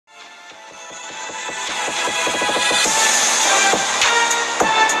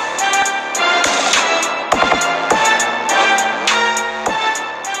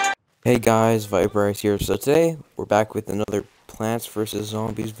Hey guys, Viper here. So today we're back with another Plants vs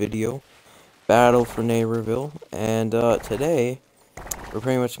Zombies video, Battle for Neighborville, and today we're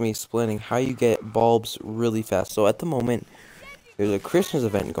pretty much gonna be explaining how you get bulbs really fast. So at the moment, there's a Christmas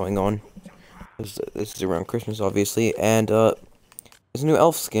event going on. This is around Christmas, obviously, and there's a new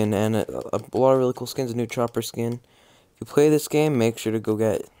elf skin and a lot of really cool skins. A new chopper skin. If you play this game, make sure to go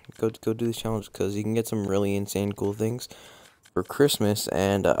do this challenge because you can get some really insane cool things for Christmas,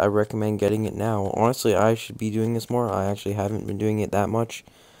 and I recommend getting it now. Honestly, I should be doing this more. I actually haven't been doing it that much.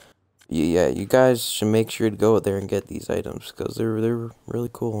 Yeah, you guys should make sure to go out there and get these items because they're really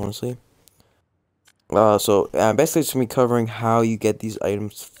cool, honestly. So basically, it's gonna be covering how you get these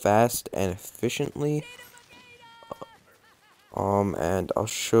items fast and efficiently. And I'll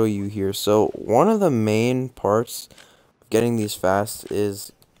show you here. So one of the main parts of getting these fast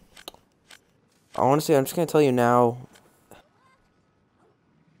is, honestly, I'm just gonna tell you now.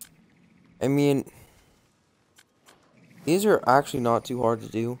 I mean, these are actually not too hard to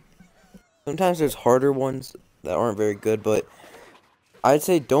do. Sometimes there's harder ones that aren't very good, but I'd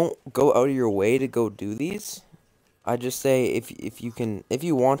say don't go out of your way to go do these. I just say if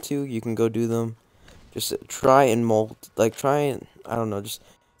you want to, you can go do them. Just try and I don't know, just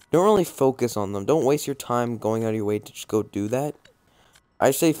don't really focus on them. Don't waste your time going out of your way to just go do that.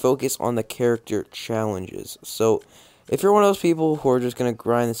 I say focus on the character challenges. So if you're one of those people who are just gonna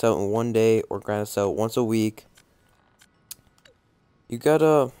grind this out in one day or grind this out once a week, you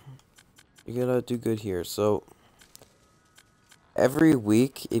gotta do good here. So every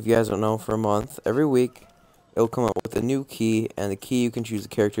week, if you guys don't know, for a month, every week it'll come up with a new key, and the key you can choose the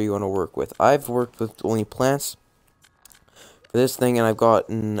character you want to work with. I've worked with only plants for this thing, and I've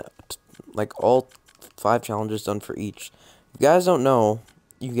gotten like all 5 challenges done for each. If you guys don't know,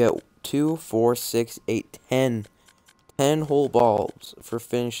 you get 2, 4, 6, 8, 10 whole bulbs for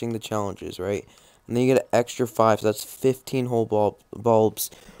finishing the challenges, right? And then you get an extra 5, so that's 15 whole bulbs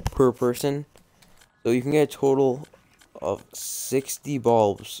per person. So you can get a total of 60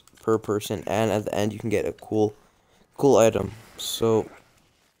 bulbs per person, and at the end you can get a cool item. So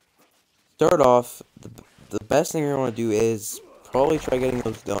start off, the best thing you're going to do is probably try getting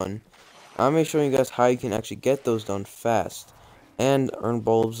those done. I'm going to show you guys how you can actually get those done fast and earn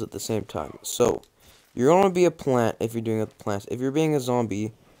bulbs at the same time. So you're going to be a plant if you're doing it with plants. If you're being a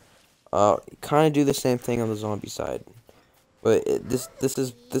zombie, kind of do the same thing on the zombie side. But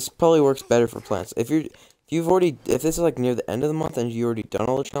this probably works better for plants. If this is like near the end of the month and you already done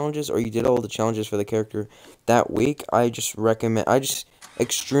all the challenges, or you did all the challenges for the character that week, I just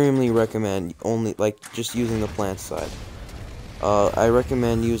extremely recommend only just using the plant side. I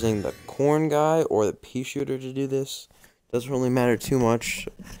recommend using the corn guy or the pea shooter to do this. Doesn't really matter too much.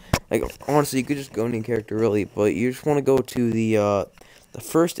 Like, honestly, you could just go any character really, but you just want to go to the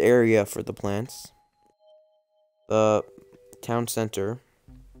first area for the plants, the town center.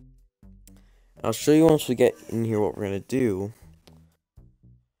 I'll show you once we get in here what we're gonna do.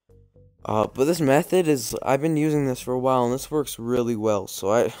 But this method I've been using this for a while, and this works really well,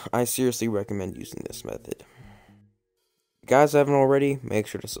 so I seriously recommend using this method. If you guys haven't already, make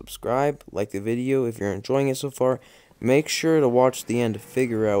sure to subscribe, like the video if you're enjoying it so far. Make sure to watch the end to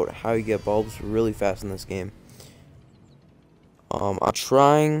figure out how you get bulbs really fast in this game. I'm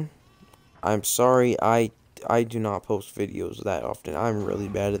trying. I'm sorry, I do not post videos that often. I'm really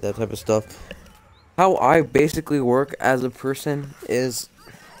bad at that type of stuff. How I basically work as a person is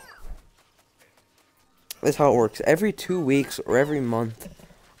how it works. Every 2 weeks or every month,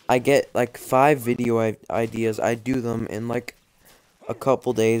 I get like 5 video ideas. I do them in like a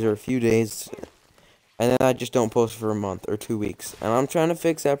couple days or a few days, and then I just don't post for a month or 2 weeks. And I'm trying to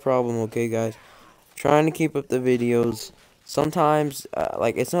fix that problem, okay, guys? Trying to keep up the videos. Sometimes,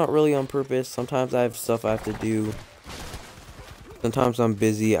 it's not really on purpose. Sometimes I have stuff I have to do. Sometimes I'm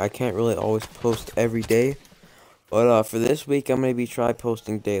busy. I can't really always post every day. But for this week, I'm gonna try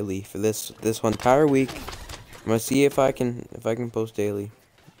posting daily. For this entire week, I'm gonna see if I can post daily.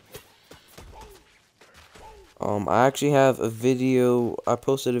 I actually have a video. I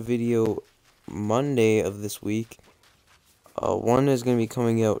posted a video Monday of this week. One is gonna be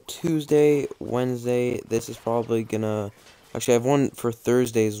coming out Tuesday, Wednesday. This is probably gonna. Actually, I have one for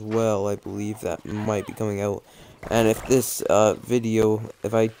Thursday as well. I believe that might be coming out. And if this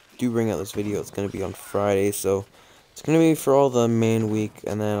if I do bring out this video, it's gonna be on Friday, so it's gonna be for all the main week,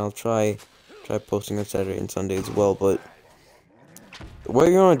 and then I'll try posting on Saturday and Sunday as well. But what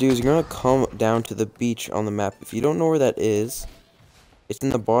you're gonna do is you're gonna come down to the beach on the map. If you don't know where that is, it's in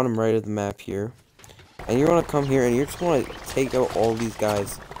the bottom right of the map here, and you're gonna come here and you just want to take out all these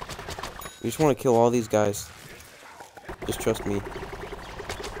guys. You just want to kill all these guys. Just trust me.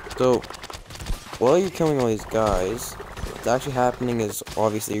 So, while you're killing all these guys, what's actually happening is,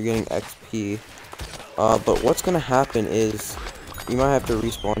 obviously, you're getting XP. But what's gonna happen is, you might have to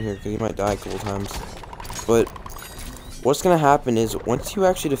respawn here, because you might die a couple times. But, what's gonna happen is, once you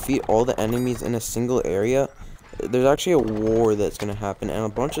actually defeat all the enemies in a single area, there's actually a war that's gonna happen, and a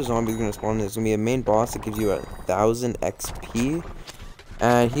bunch of zombies are gonna spawn. There's gonna be a main boss that gives you 1,000 XP,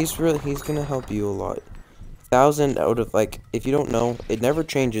 and he's gonna help you a lot. 1,000 out of, like, if you don't know, it never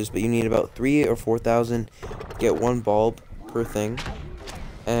changes, but you need about 3 or 4,000 to get one bulb per thing.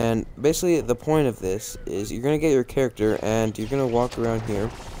 And basically the point of this is you're gonna get your character and you're gonna walk around here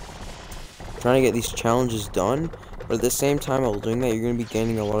trying to get these challenges done, but at the same time while doing that you're gonna be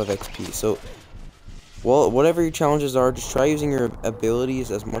gaining a lot of XP. So, well, whatever your challenges are, just try using your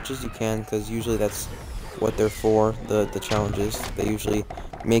abilities as much as you can, because usually that's what they're for, the challenges. They usually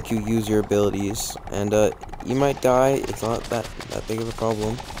make you use your abilities, and you might die. It's not that big of a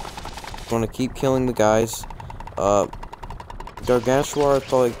problem. You want to keep killing the guys. Gargantuar,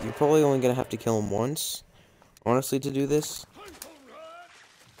 you're probably only gonna have to kill him once, honestly, to do this.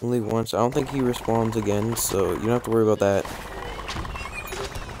 Only once. I don't think he respawns again, so you don't have to worry about that.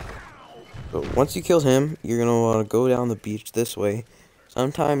 But once you kill him, you're gonna want to go down the beach this way.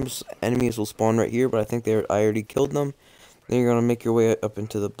 Sometimes enemies will spawn right here, but I think I already killed them. Then you're gonna make your way up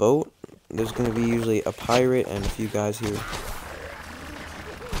into the boat. There's gonna be usually a pirate and a few guys here.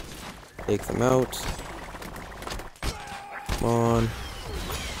 Take them out. Come on.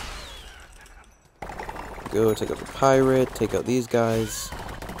 Go take out the pirate, take out these guys.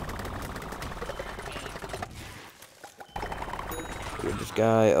 This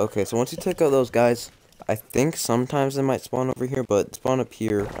guy. Okay, so once you take out those guys, I think sometimes they might spawn over here, but spawn up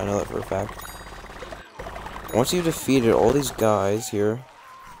here. I know that for a fact. Once you've defeated all these guys here,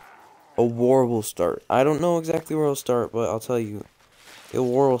 a war will start. I don't know exactly where it'll start, but I'll tell you, a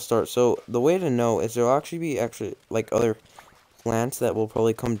war will start. So the way to know is there'll actually be like other plants that will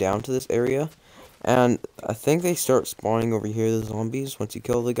probably come down to this area, and I think they start spawning over here. The zombies, once you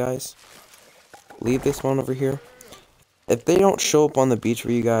kill the guys, they spawn over here. If they don't show up on the beach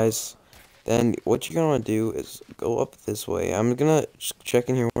for you guys, then what you're gonna do is go up this way. I'm gonna check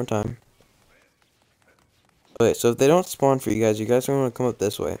in here one time. Okay, so if they don't spawn for you guys are gonna come up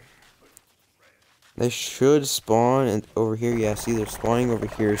this way. They should spawn over here. Yeah, see, they're spawning over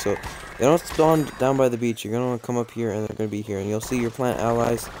here. So they don't spawn down by the beach. You're gonna want to come up here, and they're gonna be here, and you'll see your plant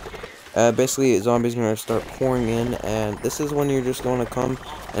allies. Basically, zombies are gonna start pouring in, and this is when you're just gonna come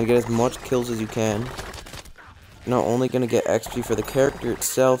and get as much kills as you can. You're not only gonna get XP for the character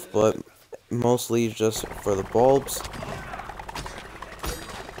itself, but mostly just for the bulbs.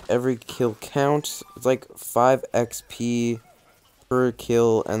 Every kill counts. It's like 5 XP per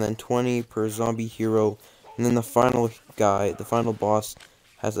kill, and then 20 per zombie hero, and then the final guy, the final boss,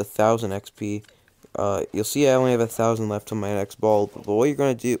 has 1,000 XP. You'll see I only have 1,000 left on my next bulb, but what you're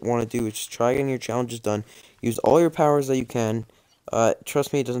gonna want to do is just try getting your challenges done. Use all your powers that you can.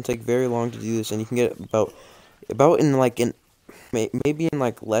 Trust me, it doesn't take very long to do this, and you can get maybe in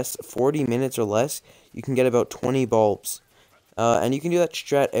like 40 minutes or less, you can get about 20 bulbs. And you can do that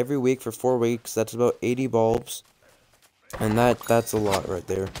strat every week for 4 weeks. That's about 80 bulbs. And that's a lot right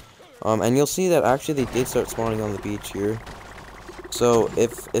there. And you'll see that actually they did start spawning on the beach here. So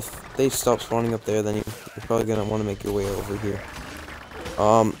if they stop spawning up there, then you're probably gonna want to make your way over here.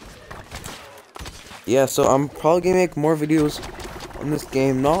 Yeah, so I'm probably gonna make more videos on this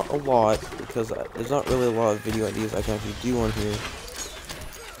game. Not a lot, because there's not really a lot of video ideas I can actually do on here.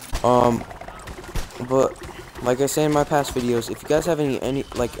 But like I say in my past videos, if you guys have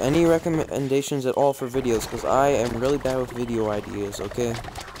any recommendations at all for videos, because I am really bad with video ideas, okay?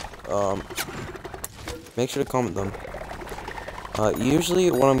 Make sure to comment them.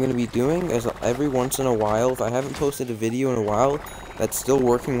 Usually what I'm going to be doing is every once in a while, if I haven't posted a video in a while that's still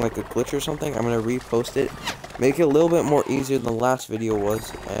working like a glitch or something, I'm going to repost it, make it a little bit more easier than the last video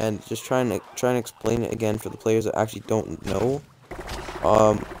was, and just try and explain it again for the players that actually don't know.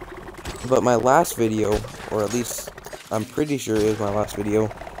 But my last video, or at least I'm pretty sure it was my last video,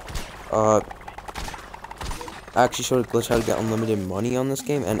 actually showed a glitch how to get unlimited money on this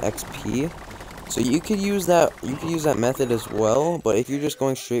game and XP. So you could use that method as well, but if you're just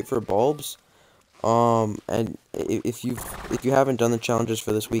going straight for bulbs, and if you haven't done the challenges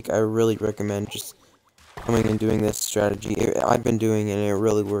for this week, I really recommend just coming and doing this strategy. I've been doing it and it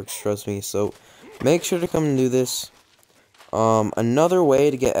really works, trust me. So make sure to come and do this. Another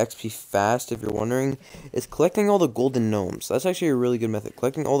way to get XP fast, if you're wondering, is collecting all the golden gnomes. That's actually a really good method.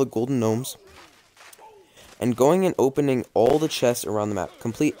 Collecting all the golden gnomes and going and opening all the chests around the map.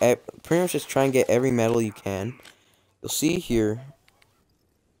 Pretty much just try and get every medal you can. You'll see here,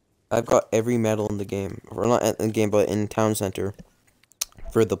 I've got every medal in the game, or not in the game, but in Town Center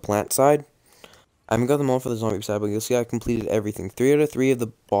for the plant side. I haven't got them all for the zombie side, but you'll see I completed everything. 3 out of 3 of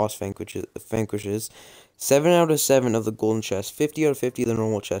the boss vanquishes, 7 out of 7 of the golden chest, 50 out of 50 of the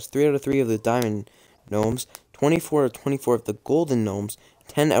normal chest, 3 out of 3 of the diamond gnomes, 24 out of 24 of the golden gnomes,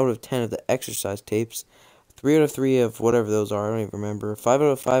 10 out of 10 of the exercise tapes, 3 out of 3 of whatever those are, I don't even remember, 5 out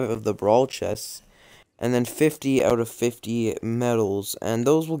of 5 of the brawl chests, and then 50 out of 50 medals, and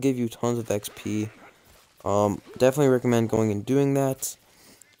those will give you tons of XP. Definitely recommend going and doing that.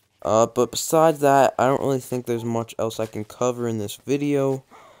 But besides that, I don't really think there's much else I can cover in this video.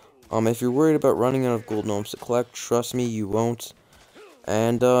 If you're worried about running out of gold gnomes to collect, trust me, you won't.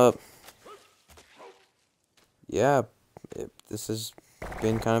 And, yeah, this has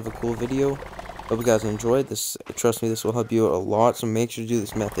been kind of a cool video. Hope you guys enjoyed this. Trust me, this will help you out a lot, so make sure to do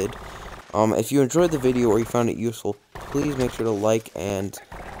this method. If you enjoyed the video or you found it useful, please make sure to like and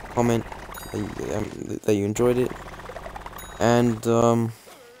comment that you enjoyed it. And,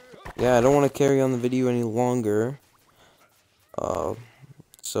 yeah, I don't want to carry on the video any longer.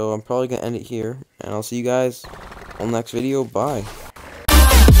 So I'm probably going to end it here. And I'll see you guys on the next video. Bye.